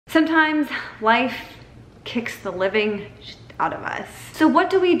Sometimes life kicks the living shit out of us. So what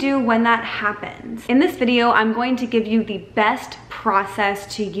do we do when that happens? In this video, I'm going to give you the best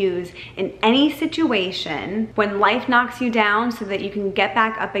process to use in any situation when life knocks you down so that you can get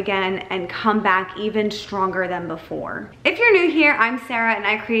back up again and come back even stronger than before. If you're new here, I'm Sarah and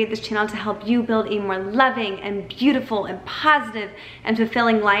I created this channel to help you build a more loving and beautiful and positive and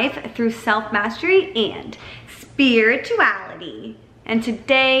fulfilling life through self-mastery and spirituality. And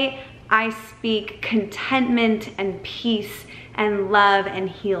today I speak contentment and peace and love and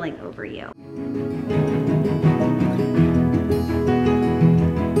healing over you.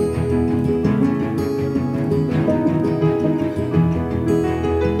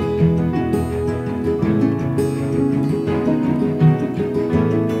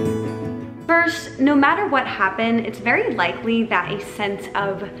 First, no matter what happened, it's very likely that a sense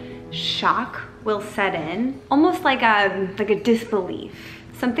of shock will set in, almost like a disbelief,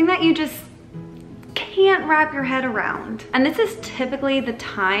 something that you just can't wrap your head around. And this is typically the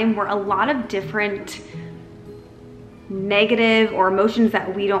time where a lot of different negative or emotions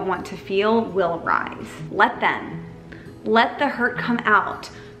that we don't want to feel will arise. Let them. Let the hurt come out.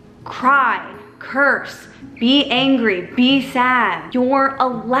 Cry, curse, be angry, be sad. You're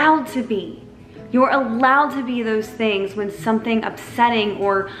allowed to be. You're allowed to be those things when something upsetting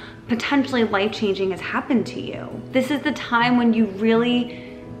or potentially life-changing has happened to you. This is the time when you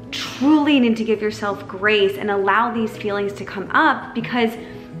really truly need to give yourself grace and allow these feelings to come up, because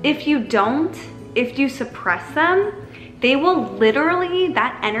if you don't, if you suppress them, they will literally,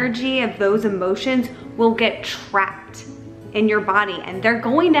 that energy of those emotions will get trapped in your body and they're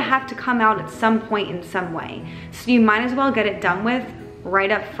going to have to come out at some point in some way. So you might as well get it done with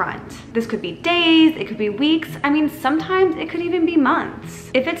right up front. This could be days, it could be weeks. I mean, sometimes it could even be months.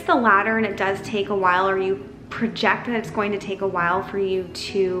 If it's the latter and it does take a while, or you project that it's going to take a while for you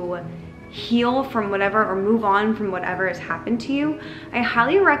to heal from whatever or move on from whatever has happened to you, I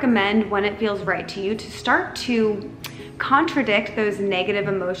highly recommend, when it feels right to you, to start to contradict those negative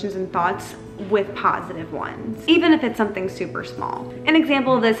emotions and thoughts with positive ones, even if it's something super small. An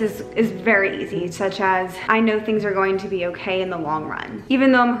example of this is very easy, such as, I know things are going to be okay in the long run.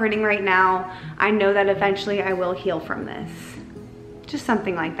 Even though I'm hurting right now, I know that eventually I will heal from this. Just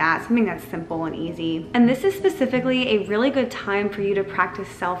something like that, something that's simple and easy. And this is specifically a really good time for you to practice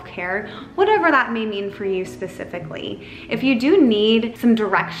self-care, whatever that may mean for you specifically. If you do need some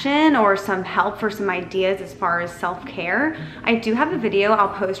direction or some help for some ideas as far as self-care, I do have a video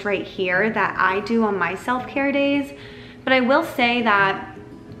I'll post right here that I do on my self-care days. But I will say that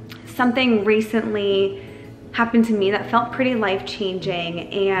something recently happened to me that felt pretty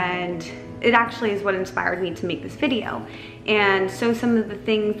life-changing, and it actually is what inspired me to make this video. And so some of the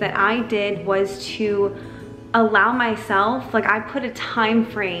things that I did was to allow myself, like I put a time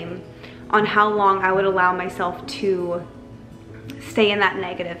frame on how long I would allow myself to stay in that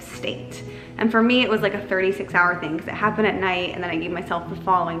negative state. And for me, it was like a 36-hour thing, because it happened at night, and then I gave myself the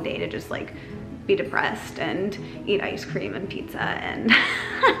following day to just like be depressed and eat ice cream and pizza and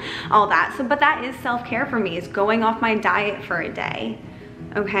all that. So, but that is self-care for me, is going off my diet for a day.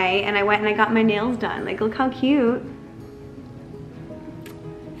 Okay, and I went and I got my nails done. Like, look how cute.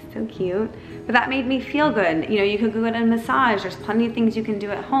 So cute. But that made me feel good. You know, you could go get a massage. There's plenty of things you can do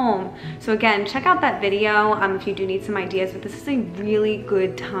at home. So again, check out that video if you do need some ideas, but this is a really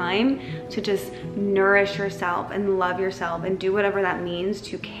good time to just nourish yourself and love yourself and do whatever that means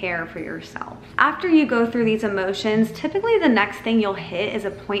to care for yourself. After you go through these emotions, typically the next thing you'll hit is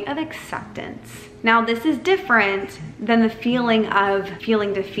a point of acceptance. Now, this is different than the feeling of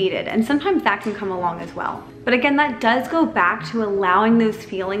feeling defeated, and sometimes that can come along as well. But again, that does go back to allowing those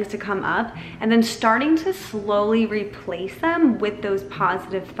feelings to come up and then starting to slowly replace them with those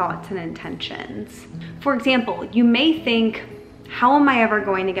positive thoughts and intentions. For example, you may think, how am I ever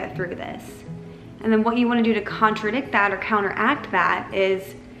going to get through this? And then what you want to do to contradict that or counteract that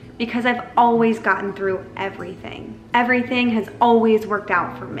is, because I've always gotten through everything. Everything has always worked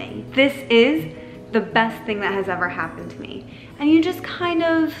out for me. This is the best thing that has ever happened to me. And you just kind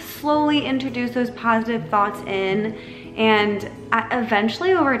of slowly introduce those positive thoughts in, and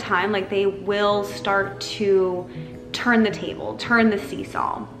eventually over time, like, they will start to turn the table, turn the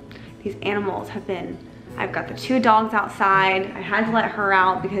seesaw. These animals have been, I've got the 2 dogs outside. I had to let her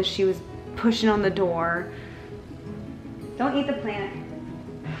out because she was pushing on the door. Don't eat the plant.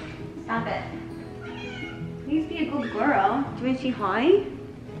 Stop it. Please be a good girl. Do you want to say hi?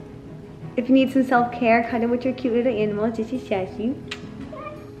 If you need some self-care, cuddle with your cute little animals, this is Sassy.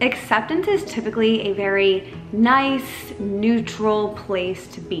 Acceptance is typically a very nice, neutral place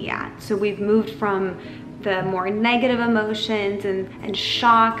to be at. So we've moved from the more negative emotions and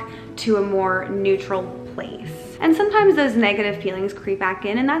shock to a more neutral place. And sometimes those negative feelings creep back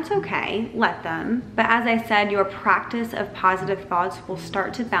in, and that's okay, let them. But as I said, your practice of positive thoughts will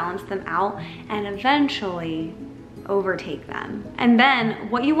start to balance them out and eventually overtake them. And then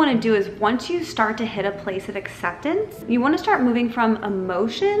what you want to do is, once you start to hit a place of acceptance, you want to start moving from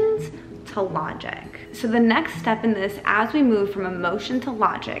emotions to logic. So the next step in this, as we move from emotion to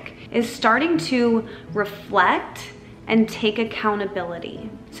logic, is starting to reflect and take accountability.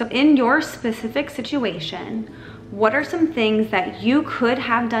 So in your specific situation, what are some things that you could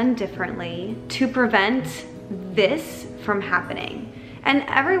have done differently to prevent this from happening? And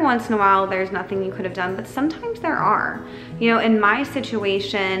every once in a while, there's nothing you could have done, but sometimes there are. You know, in my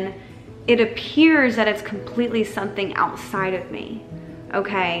situation, it appears that it's completely something outside of me,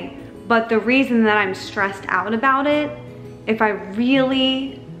 okay? But the reason that I'm stressed out about it, if I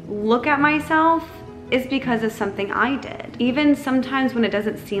really look at myself, is because of something I did. Even sometimes when it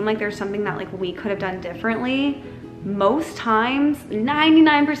doesn't seem like there's something that like we could have done differently, most times,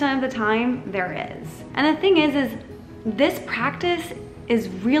 99% of the time, there is. And the thing is this practice is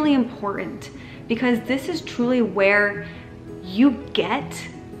really important, because this is truly where you get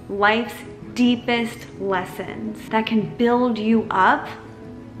life's deepest lessons that can build you up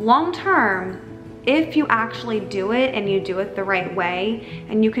long term if you actually do it and you do it the right way,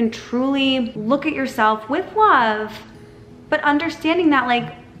 and you can truly look at yourself with love, but understanding that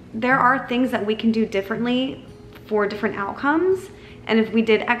like there are things that we can do differently for different outcomes. And if we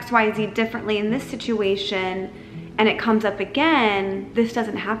did XYZ differently in this situation and it comes up again, this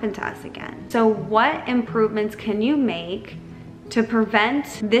doesn't happen to us again. So what improvements can you make to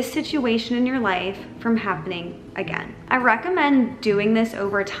prevent this situation in your life from happening again? I recommend doing this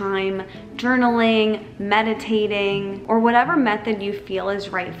over time, journaling, meditating, or whatever method you feel is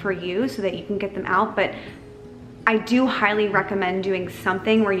right for you so that you can get them out. But I do highly recommend doing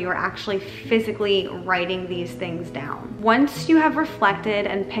something where you are actually physically writing these things down. Once you have reflected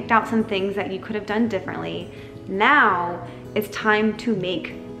and picked out some things that you could have done differently, now it's time to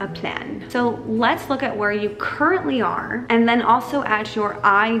make a plan. So let's look at where you currently are, and then also at your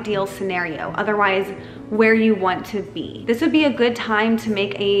ideal scenario, otherwise where you want to be. This would be a good time to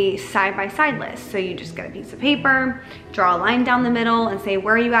make a side-by-side list. So you just get a piece of paper, draw a line down the middle, and say,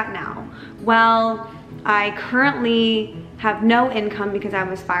 where are you at now? Well, I currently have no income because I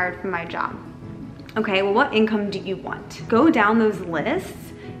was fired from my job. Okay, well, what income do you want? Go down those lists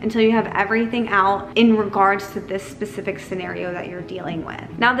until you have everything out in regards to this specific scenario that you're dealing with.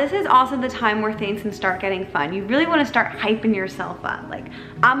 Now, this is also the time where things can start getting fun. You really want to start hyping yourself up. Like,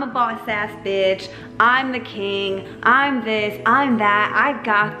 I'm a boss ass bitch, I'm the king, I'm this, I'm that, I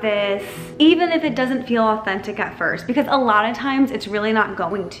got this. Even if it doesn't feel authentic at first, because a lot of times it's really not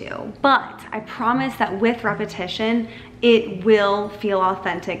going to. But I promise that with repetition, it will feel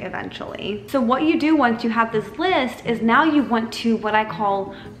authentic eventually. So what you do once you have this list is now you want to, what I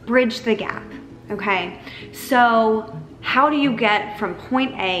call, bridge the gap, okay? So how do you get from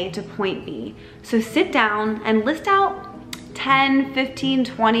point A to point B? So sit down and list out 10, 15,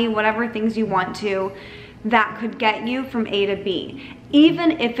 20, whatever things you want to that could get you from A to B.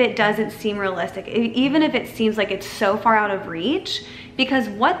 Even if it doesn't seem realistic, even if it seems like it's so far out of reach, because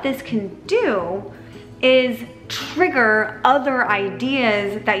what this can do is trigger other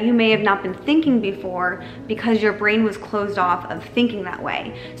ideas that you may have not been thinking before because your brain was closed off of thinking that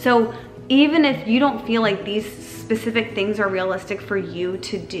way. So even if you don't feel like these specific things are realistic for you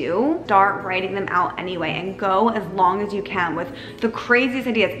to do, start writing them out anyway and go as long as you can with the craziest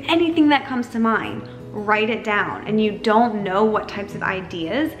ideas. Anything that comes to mind, write it down. And you don't know what types of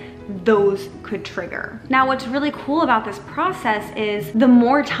ideas those could trigger. Now, what's really cool about this process is the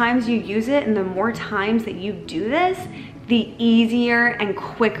more times you use it and the more times that you do this, the easier and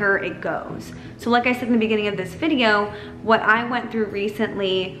quicker it goes. So like I said in the beginning of this video, what I went through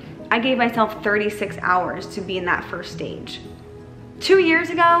recently, I gave myself 36 hours to be in that first stage. 2 years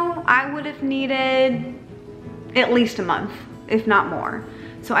ago, I would have needed at least a month, if not more.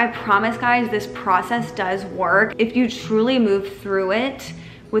 So I promise, guys, this process does work if you truly move through it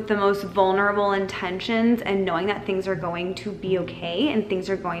with the most vulnerable intentions and knowing that things are going to be okay and things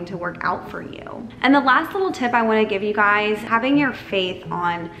are going to work out for you. And the last little tip I want to give you guys, having your faith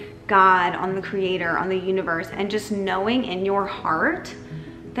on God, on the creator, on the universe, and just knowing in your heart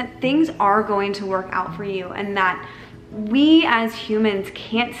that things are going to work out for you, and that we as humans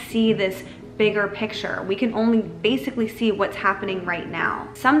can't see this bigger picture. We can only basically see what's happening right now.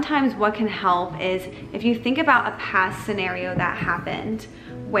 Sometimes what can help is if you think about a past scenario that happened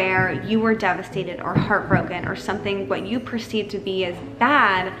where you were devastated or heartbroken or something what you perceived to be as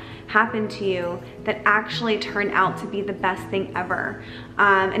bad happened to you that actually turned out to be the best thing ever.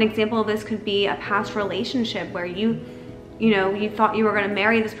 An example of this could be a past relationship where you thought you were going to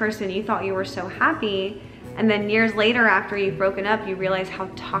marry this person, you thought you were so happy, and then years later after you've broken up, you realize how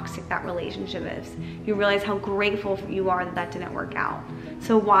toxic that relationship is. You realize how grateful you are that that didn't work out.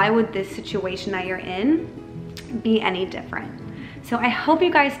 So why would this situation that you're in be any different? So I hope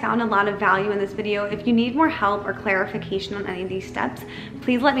you guys found a lot of value in this video. If you need more help or clarification on any of these steps,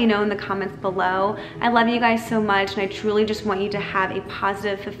 please let me know in the comments below. I love you guys so much, and I truly just want you to have a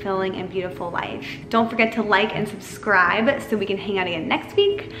positive, fulfilling, and beautiful life. Don't forget to like and subscribe so we can hang out again next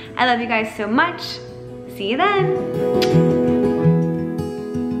week. I love you guys so much. See you then.